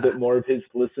had a little bit more of his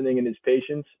listening and his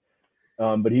patience.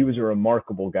 But he was a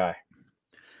remarkable guy.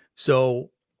 So,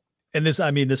 and this,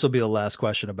 I mean, this will be the last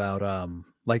question about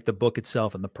like the book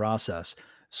itself and the process.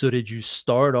 So did you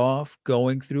start off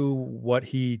going through what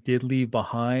he did leave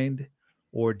behind,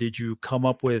 or did you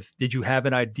have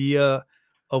an idea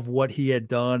of what he had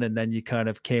done and then you kind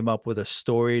of came up with a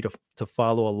story to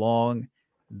follow along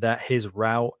that his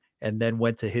route and then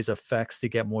went to his effects to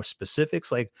get more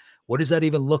specifics? Like what does that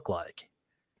even look like?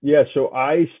 Yeah, so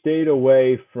I stayed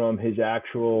away from his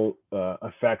actual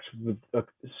effects, with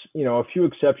a few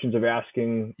exceptions of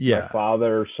asking my Yeah.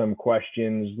 father some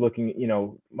questions. Looking,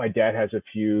 my dad has a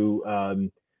few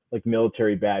like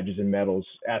military badges and medals,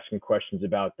 asking questions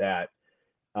about that.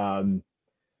 Um,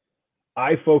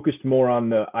 I focused more on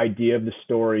the idea of the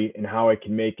story and how I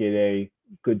can make it a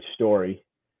good story.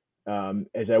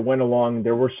 As I went along,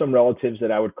 there were some relatives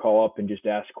that I would call up and just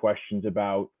ask questions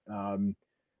about.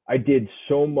 I did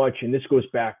so much, and this goes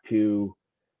back to,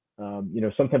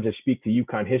 sometimes I speak to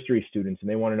UConn history students and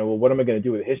they want to know, well, what am I going to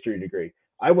do with a history degree?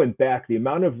 I went back, the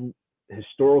amount of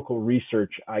historical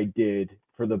research I did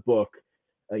for the book.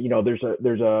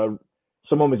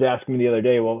 Someone was asking me the other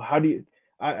day, well, how do you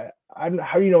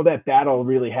know that battle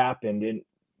really happened? And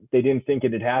they didn't think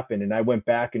it had happened. And I went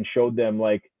back and showed them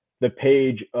like the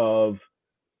page of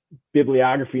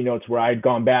bibliography notes where I had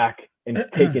gone back and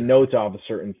taken notes off of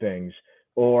certain things,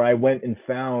 or I went and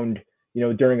found,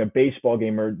 during a baseball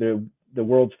game or the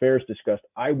World's Fairs discussed,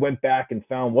 I went back and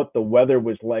found what the weather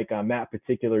was like on that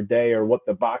particular day or what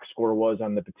the box score was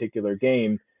on the particular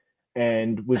game,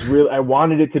 and I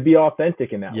wanted it to be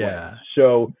authentic in that way. Yeah.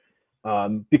 So,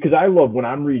 because I love when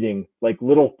I'm reading like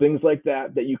little things like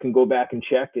that you can go back and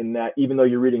check, and that even though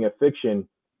you're reading a fiction,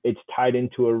 it's tied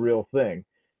into a real thing.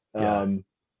 Yeah.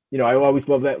 I always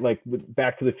love that, like with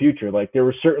Back to the Future, like there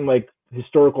were certain like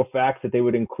historical facts that they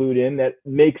would include in that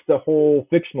makes the whole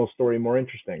fictional story more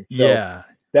interesting. So Yeah.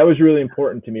 that was really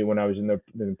important to me when I was in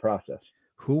the process.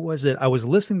 Who was it? I was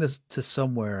listening this to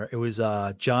somewhere. It was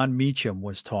John Meacham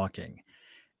was talking,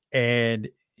 and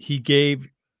he gave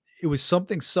it was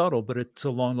something subtle, but it's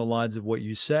along the lines of what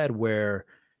you said, where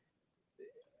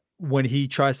when he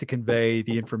tries to convey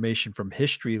the information from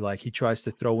history, like he tries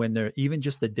to throw in there even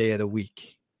just the day of the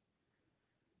week.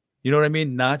 You know what I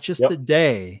mean? Not just the Yep.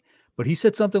 day, but he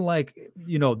said something like,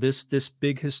 this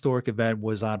big historic event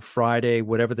was on Friday,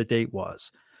 whatever the date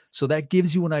was. So that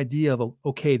gives you an idea of,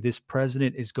 okay, this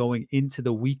president is going into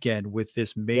the weekend with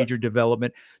this Yep. major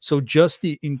development. So just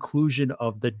the inclusion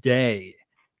of the day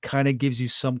kind of gives you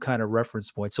some kind of reference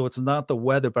point. So it's not the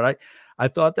weather, but I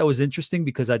thought that was interesting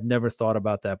because I'd never thought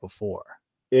about that before.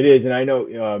 It is. And I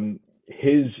know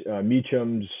his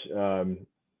Meacham's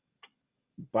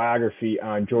biography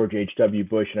on George H.W.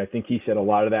 Bush, and I think he said a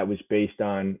lot of that was based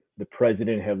on the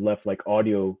president had left like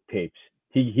audio tapes.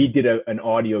 He did an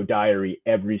audio diary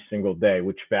every single day,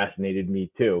 which fascinated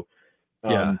me too.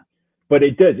 Yeah. But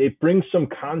it brings some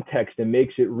context and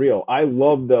makes it real. I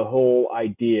love the whole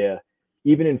idea,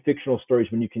 even in fictional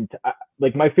stories, when you can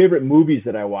like my favorite movies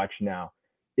that I watch now.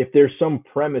 if there's some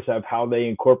premise of how they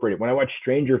incorporate it. When I watch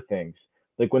Stranger Things,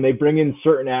 like when they bring in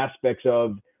certain aspects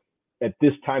of at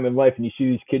this time in life and you see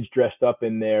these kids dressed up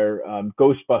in their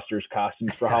Ghostbusters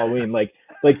costumes for Halloween, like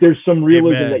there's some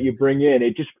realism that you Amen. bring in.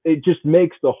 It just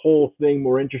makes the whole thing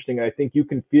more interesting. I think you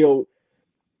can feel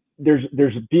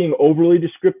there's being overly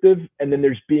descriptive, and then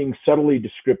there's being subtly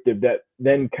descriptive that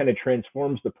then kind of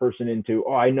transforms the person into,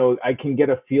 oh, I know, I can get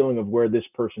a feeling of where this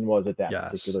person was at that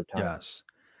Yes. particular time. Yes.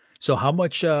 So how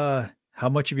much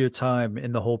of your time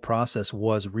in the whole process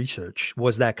was research?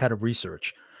 Was that kind of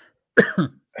research?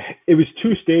 It was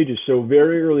two stages. So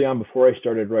very early on, before I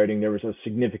started writing, there was a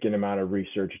significant amount of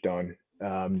research done.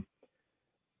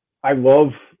 I love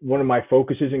one of my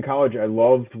focuses in college. I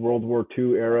loved World War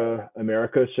II era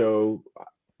America. So,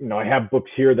 I have books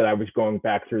here that I was going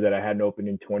back through that I hadn't opened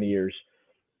in 20 years.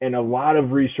 And a lot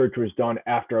of research was done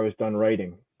after I was done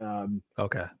writing.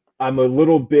 Okay. I'm a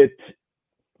little bit,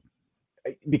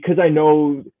 because I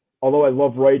know, although I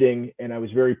love writing and I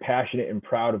was very passionate and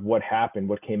proud of what happened,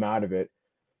 what came out of it,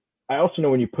 I also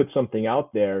know when you put something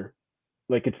out there,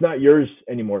 like it's not yours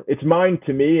anymore. It's mine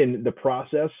to me in the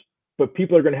process, but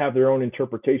people are going to have their own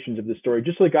interpretations of the story,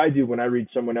 just like I do when I read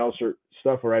someone else or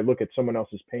stuff, or I look at someone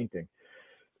else's painting.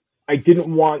 I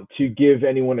didn't want to give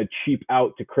anyone a cheap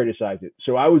out to criticize it.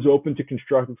 So I was open to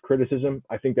constructive criticism.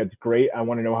 I think that's great. I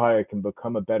want to know how I can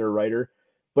become a better writer,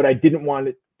 but I didn't want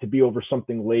it to be over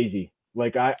something lazy.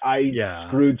 Like I Yeah.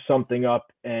 screwed something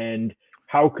up, and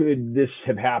how could this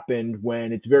have happened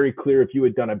when it's very clear if you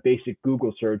had done a basic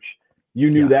Google search, you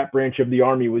knew Yeah. that branch of the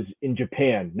army was in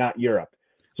Japan, not Europe.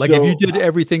 Like if you So did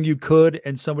everything you could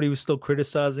and somebody was still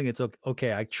criticizing, it's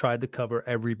okay. I tried to cover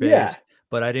every yeah, base,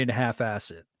 but I didn't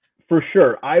half-ass it. for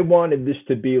sure. I wanted this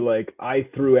to be like I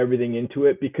threw everything into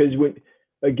it, because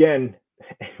again,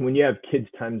 when you have kids,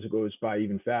 time goes by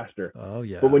even faster. Oh But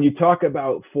yeah. when you talk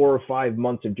about 4 or 5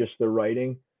 months of just the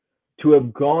writing, to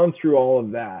have gone through all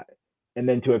of that and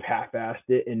then to have half-assed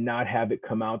it and not have it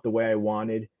come out the way I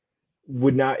wanted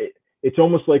would not. It's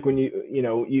almost like when you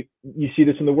see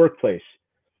this in the workplace.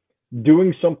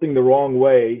 Doing something the wrong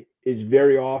way is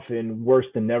very often worse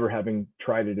than never having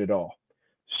tried it at all.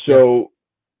 Yeah. So,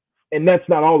 and that's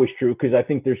not always true, because I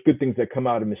think there's good things that come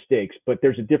out of mistakes, but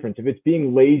there's a difference. If it's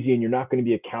being lazy and you're not going to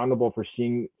be accountable for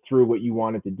seeing through what you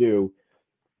wanted to do,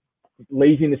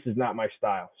 laziness is not my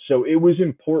style. So it was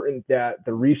important that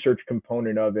the research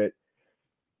component of it,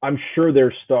 I'm sure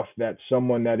there's stuff that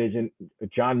someone that isn't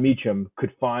John Meacham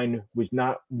could find was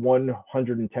not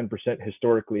 110%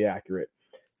 historically accurate.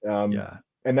 Um, Yeah.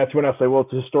 and that's when I say, well,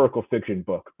 it's a historical fiction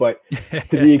book. But to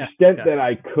the extent Yeah. that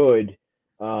I could,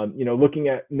 looking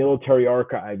at military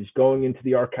archives, going into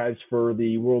the archives for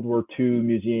the World War II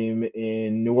Museum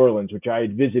in New Orleans, which I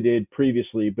had visited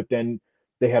previously, but then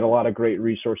they had a lot of great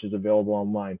resources available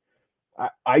online.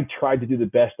 I tried to do the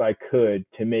best I could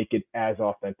to make it as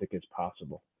authentic as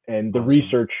possible. And the Awesome.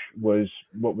 research was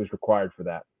what was required for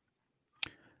that.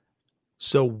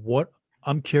 So what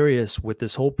I'm curious with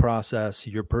this whole process,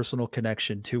 your personal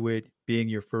connection to it, being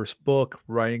your first book,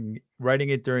 writing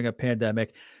it during a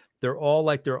pandemic, they're all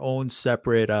like their own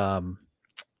separate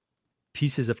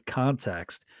pieces of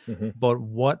context. Mm-hmm. But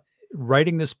what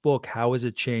writing this book, how has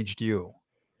it changed you?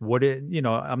 What it,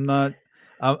 I'm not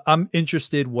I'm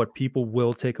interested what people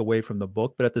will take away from the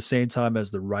book, but at the same time as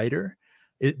the writer,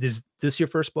 is this your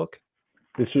first book?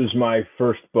 This was my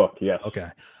first book, yes. Okay.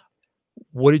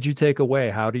 What did you take away?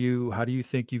 How do you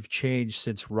think you've changed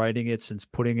since writing it, since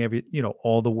putting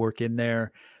all the work in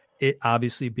there? It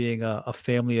obviously being a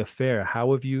family affair.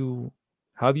 How have you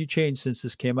changed since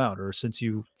this came out or since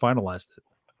you finalized it?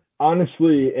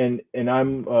 Honestly, and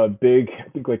I'm a big, I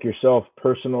think like yourself,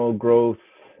 personal growth,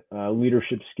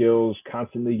 leadership skills,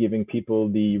 constantly giving people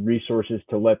the resources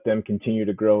to let them continue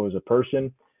to grow as a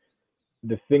person.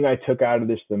 The thing I took out of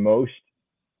this the most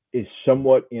is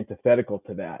somewhat antithetical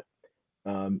to that.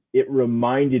 It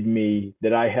reminded me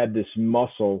that I had this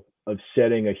muscle of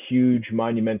setting a huge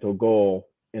monumental goal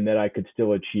and that I could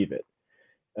still achieve it.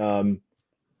 Um,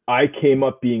 I came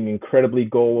up being incredibly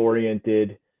goal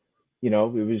oriented. It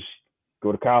was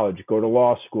go to college, go to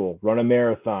law school, run a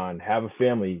marathon, have a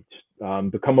family,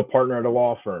 become a partner at a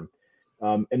law firm.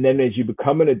 And then as you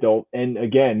become an adult, and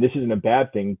again, this isn't a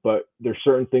bad thing, but there's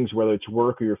certain things, whether it's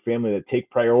work or your family, that take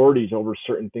priorities over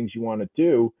certain things you want to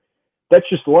do. That's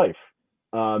just life.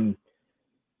 Um,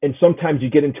 and sometimes you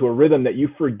get into a rhythm that you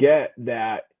forget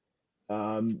that,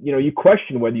 you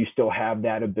question whether you still have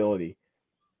that ability.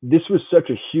 This was such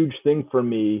a huge thing for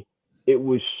me. It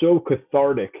was so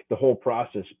cathartic, the whole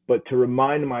process, but to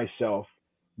remind myself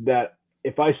that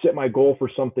if I set my goal for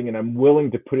something and I'm willing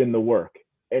to put in the work,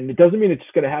 and it doesn't mean it's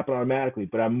just going to happen automatically,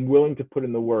 but I'm willing to put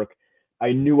in the work.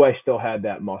 I knew I still had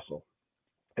that muscle.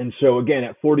 And so again,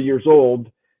 at 40 years old,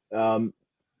 um,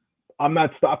 I'm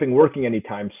not stopping working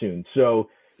anytime soon. So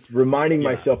reminding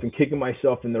Yeah. myself and kicking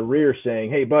myself in the rear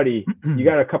saying, hey, buddy, you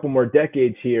got a couple more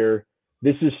decades here.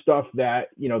 This is stuff that,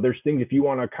 there's things if you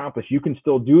want to accomplish, you can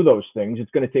still do those things. It's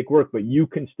going to take work, but you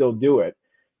can still do it.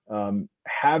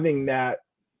 Having that,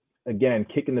 again,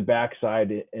 kick in the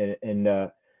backside and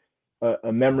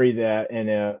a memory that and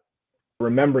a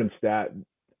remembrance that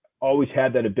always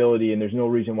had that ability, and there's no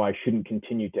reason why I shouldn't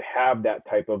continue to have that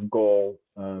type of goal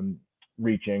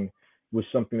reaching was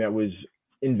something that was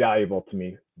invaluable to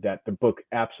me that the book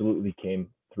absolutely came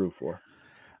through for.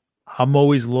 I'm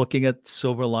always looking at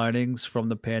silver linings from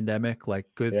the pandemic, like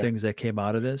good Yeah. things that came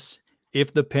out of this.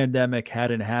 If the pandemic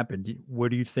hadn't happened, where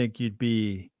do you think you'd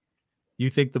be? You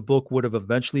think the book would have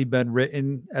eventually been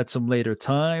written at some later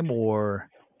time, or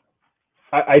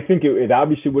I think it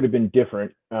obviously would have been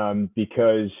different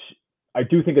because I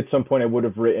do think at some point I would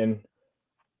have written,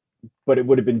 but it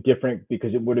would have been different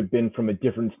because it would have been from a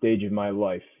different stage of my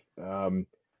life. Um,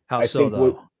 how I so think what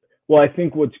though? well, I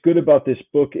think what's good about this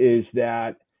book is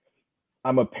that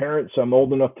I'm a parent, so I'm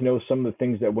old enough to know some of the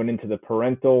things that went into the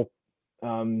parental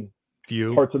um,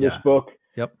 View? parts of this Yeah. book,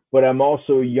 Yep. but I'm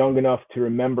also young enough to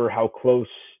remember how close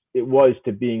it was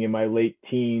to being in my late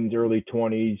teens, early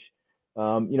 20s.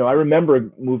 I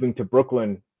remember moving to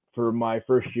Brooklyn for my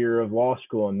first year of law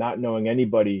school and not knowing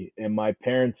anybody, and my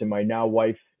parents and my now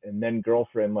wife and then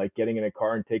girlfriend like getting in a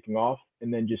car and taking off,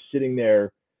 and then just sitting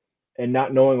there and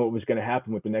not knowing what was going to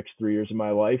happen with the next 3 years of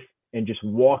my life, and just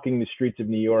walking the streets of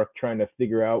New York trying to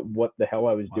figure out what the hell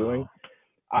I was doing.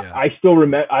 Wow. Yeah. I still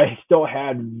remember. I still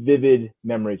had vivid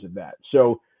memories of that.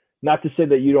 So, not to say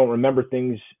that you don't remember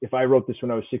things. If I wrote this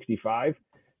when I was 65,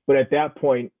 but at that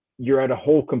point, you're at a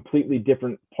whole completely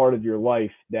different part of your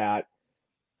life that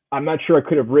I'm not sure I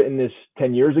could have written this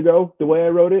 10 years ago the way I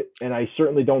wrote it, and I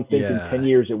certainly don't think in 10 Yeah.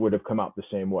 years it would have come out the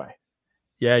same way.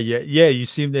 Yeah. Yeah. Yeah. You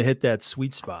seem to hit that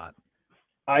sweet spot.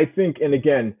 I think, and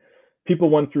again, people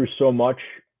went through so much.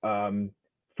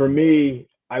 For me,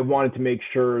 I wanted to make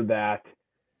sure that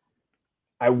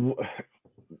I,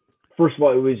 first of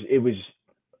all, it was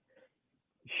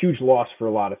huge loss for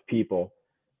a lot of people.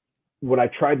 What I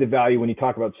tried to value when you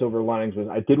talk about silver linings was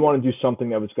I did want to do something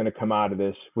that was going to come out of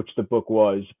this, which the book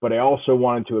was, but I also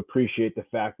wanted to appreciate the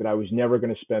fact that I was never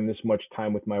going to spend this much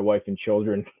time with my wife and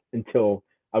children until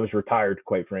I was retired,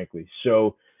 quite frankly.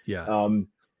 So, Yeah. um,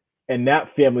 and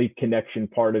that family connection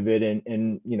part of it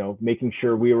and making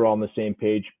sure we were all on the same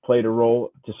page played a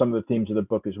role to some of the themes of the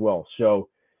book as well. So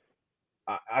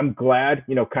I'm glad,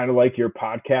 kind of like your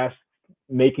podcast,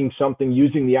 making something,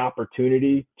 using the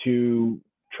opportunity to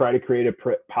try to create a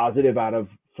positive out of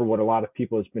for what a lot of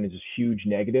people has been is a huge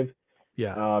negative.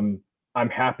 Yeah. um, I'm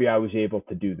happy I was able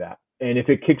to do that, and if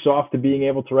it kicks off to being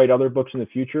able to write other books in the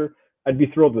future, I'd be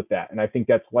thrilled with that, and I think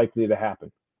that's likely to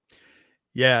happen.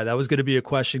 Yeah, that was gonna be a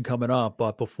question coming up,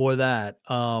 but before that,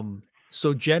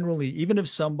 so generally, even if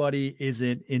somebody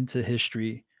isn't into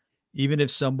history, even if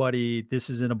somebody this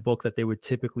isn't a book that they would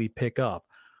typically pick up,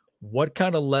 what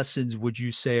kind of lessons would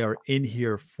you say are in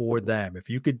here for them? If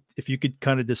you could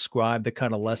kind of describe the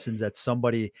kind of lessons that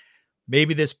somebody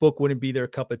maybe this book wouldn't be their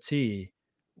cup of tea,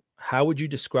 how would you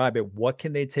describe it? What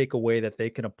can they take away that they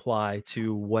can apply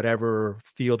to whatever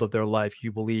field of their life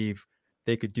you believe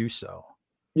they could do so?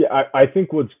 Yeah, I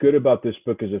think what's good about this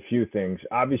book is a few things.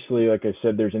 Obviously, like I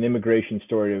said, there's an immigration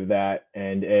story of that,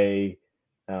 and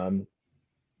um,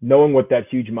 knowing what that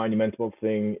huge monumental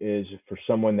thing is for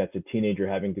someone that's a teenager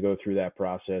having to go through that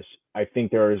process. I think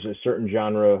there is a certain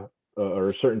genre or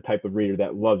a certain type of reader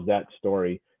that loves that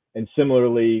story. And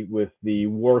similarly, with the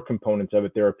war components of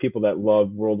it, there are people that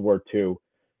love World War II.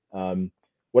 Um,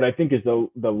 what I think is the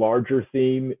larger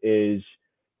theme is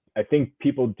I think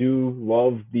people do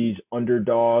love these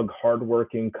underdog,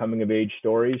 hardworking coming of age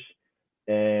stories.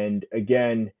 And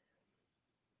again,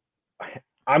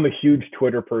 I'm a huge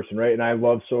Twitter person, right? And I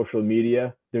love social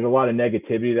media. There's a lot of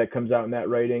negativity that comes out in that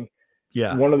writing.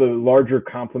 Yeah. One of the larger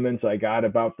compliments I got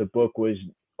about the book was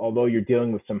although you're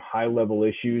dealing with some high level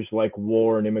issues like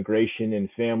war and immigration and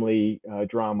family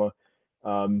drama,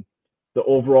 um, the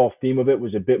overall theme of it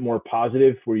was a bit more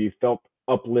positive where you felt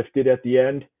uplifted at the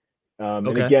end. And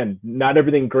Okay. again, not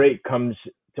everything great comes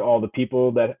to all the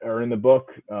people that are in the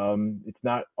book. It's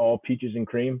not all peaches and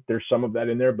cream. There's some of that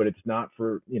in there, but it's not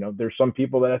for, there's some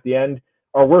people that at the end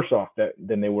are worse off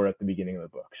than they were at the beginning of the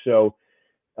book. So,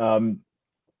 um,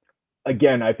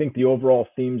 again, I think the overall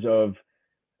themes of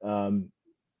um,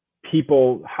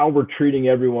 people, how we're treating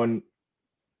everyone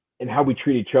and how we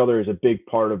treat each other is a big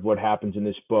part of what happens in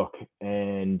this book.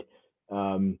 And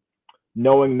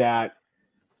knowing that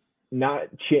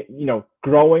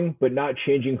growing, but not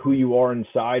changing who you are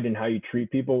inside and how you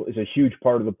treat people is a huge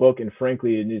part of the book. And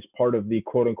frankly, it is part of the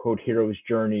quote unquote hero's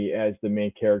journey, as the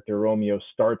main character, Romeo,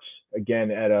 starts again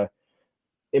at a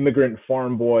immigrant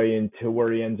farm boy into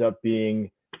where he ends up being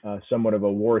somewhat of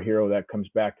a war hero that comes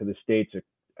back to the States,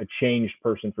 a changed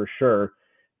person for sure,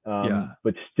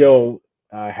 but still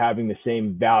having the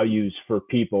same values for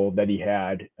people that he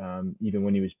had even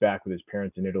when he was back with his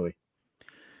parents in Italy.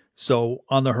 So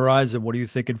on the horizon, what are you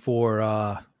thinking for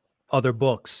other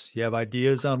books? You have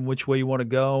ideas on which way you want to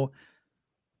go?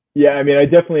 Yeah, I mean, I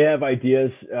definitely have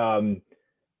ideas.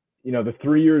 The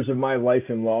 3 years of my life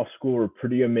in law school were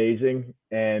pretty amazing,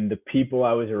 and the people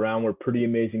I was around were pretty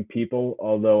amazing people.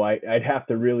 Although I'd have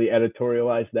to really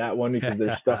editorialize that one because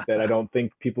there's stuff that I don't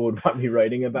think people would want me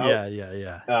writing about.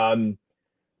 Yeah.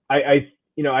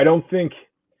 I don't think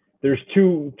there's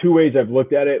two ways I've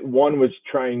looked at it. One was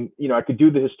trying, I could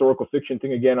do the historical fiction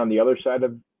thing again on the other side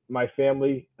of my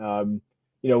family. The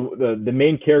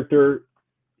main character,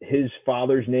 his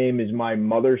father's name is my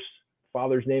mother's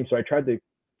father's name, so I tried to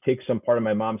take some part of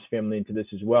my mom's family into this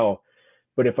as well.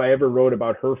 But if I ever wrote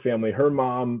about her family, her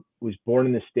mom was born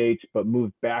in the States, but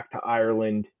moved back to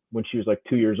Ireland when she was like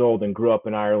 2 years old and grew up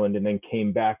in Ireland, and then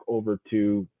came back over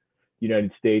to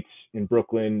United States in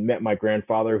Brooklyn, met my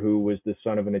grandfather, who was the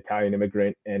son of an Italian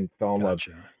immigrant, and fell in love.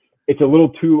 It's a little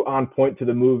too on point to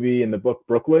the movie and the book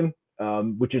Brooklyn,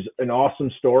 which is an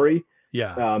awesome story.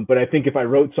 Yeah. But I think if I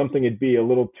wrote something, it'd be a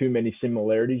little too many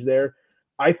similarities there.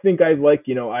 I think I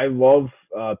love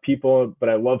people, but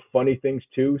I love funny things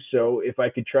too. So if I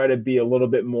could try to be a little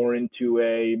bit more into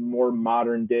a more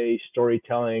modern day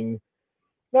storytelling,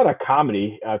 not a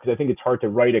comedy, because I think it's hard to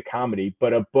write a comedy,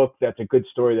 but a book that's a good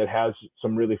story that has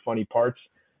some really funny parts.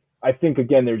 I think,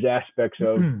 again, there's aspects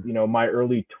of, my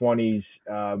early 20s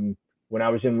when I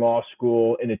was in law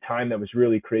school in a time that was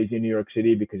really crazy in New York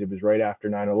City because it was right after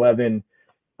 9/11.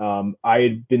 I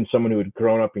had been someone who had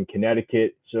grown up in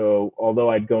Connecticut. So although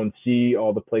I'd go and see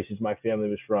all the places my family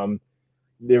was from,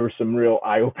 there were some real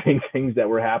eye-opening things that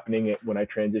were happening when I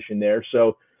transitioned there.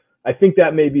 So I think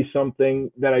that may be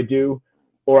something that I do.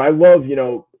 Or I love,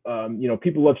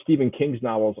 people love Stephen King's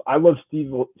novels. I love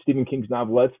Stephen King's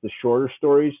novelettes, the shorter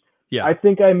stories. Yeah. I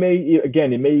think I may,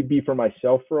 again, it may be for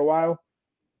myself for a while.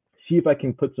 See if I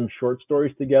can put some short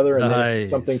stories together, and then if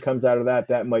something comes out of that,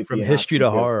 that might be from history to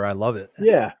horror. I love it.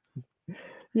 Yeah.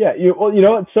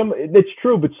 It's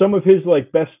true, but some of his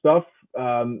like best stuff,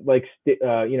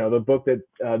 the book that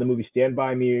the movie Stand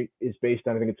By Me is based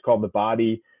on, I think it's called The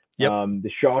Body.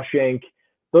 The Shawshank.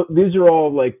 These are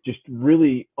all like just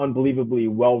really unbelievably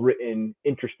well-written,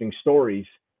 interesting stories.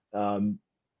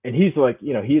 And he's like,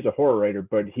 he's a horror writer,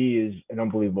 but he is an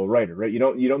unbelievable writer, right? You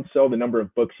don't sell the number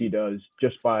of books he does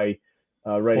just by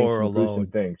writing horror some gruesome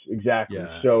things. Exactly.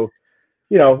 Yeah. So,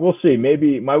 we'll see.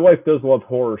 Maybe my wife does love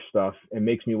horror stuff and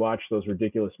makes me watch those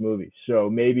ridiculous movies. So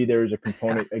maybe there's a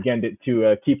component again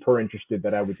to keep her interested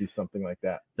that I would do something like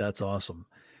that. That's awesome.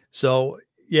 So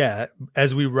yeah,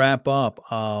 as we wrap up,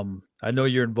 I know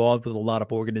you're involved with a lot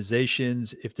of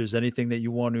organizations. If there's anything that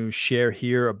you want to share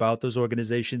here about those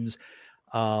organizations,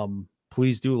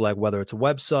 please do, like whether it's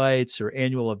websites or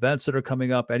annual events that are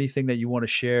coming up, anything that you want to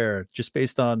share just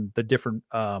based on the different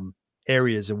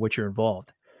areas in which you're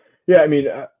involved. Yeah, I mean,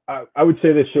 I would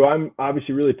say this. So I'm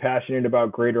obviously really passionate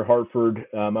about Greater Hartford.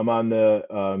 I'm on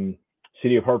the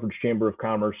City of Hartford's Chamber of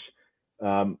Commerce,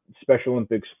 Special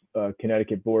Olympics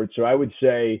Connecticut board. So I would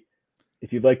say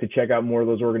if you'd like to check out more of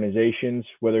those organizations,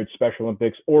 whether it's Special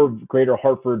Olympics or Greater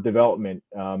Hartford Development,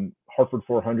 Hartford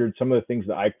 400, some of the things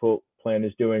the iQuote plan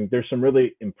is doing, there's some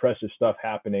really impressive stuff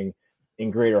happening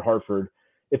in Greater Hartford.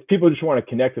 If people just want to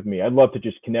connect with me, I'd love to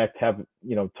just connect,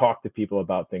 talk to people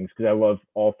about things because I love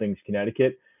all things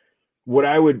Connecticut.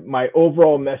 My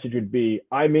overall message would be,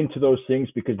 I'm into those things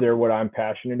because they're what I'm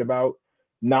passionate about.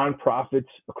 Nonprofits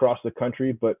across the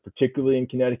country, but particularly in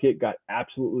Connecticut, got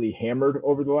absolutely hammered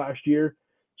over the last year.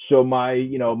 So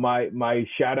my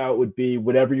shout out would be,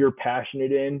 whatever you're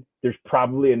passionate in, there's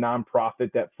probably a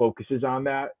nonprofit that focuses on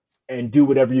that, and do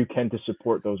whatever you can to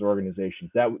support those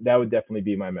organizations. That would definitely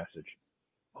be my message.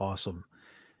 Awesome.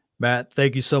 Matt,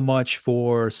 thank you so much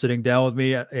for sitting down with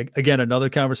me. Again, another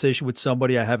conversation with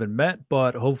somebody I haven't met,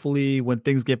 but hopefully when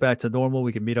things get back to normal,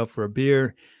 we can meet up for a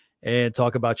beer and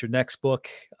talk about your next book.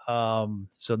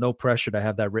 So no pressure to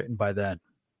have that written by then.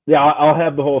 Yeah, I'll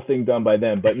have the whole thing done by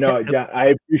then. But no, John, I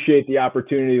appreciate the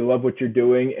opportunity. Love what you're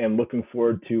doing and looking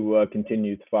forward to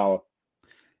continue to follow.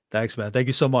 Thanks, man. Thank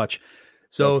you so much.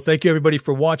 That's So thank you everybody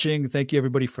for watching. Thank you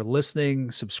everybody for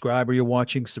listening. Subscribe where you're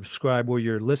watching, subscribe where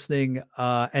you're listening.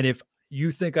 And if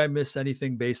you think I missed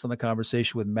anything based on the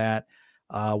conversation with Matt,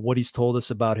 what he's told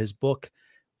us about his book,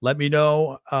 let me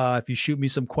know. If you shoot me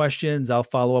some questions, I'll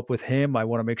follow up with him. I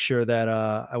want to make sure that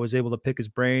I was able to pick his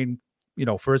brain,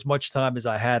 for as much time as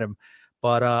I had him.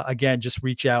 But again, just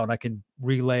reach out and I can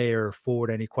relay or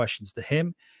forward any questions to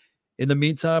him. In the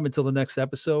meantime, until the next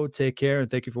episode, take care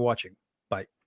and thank you for watching. Bye.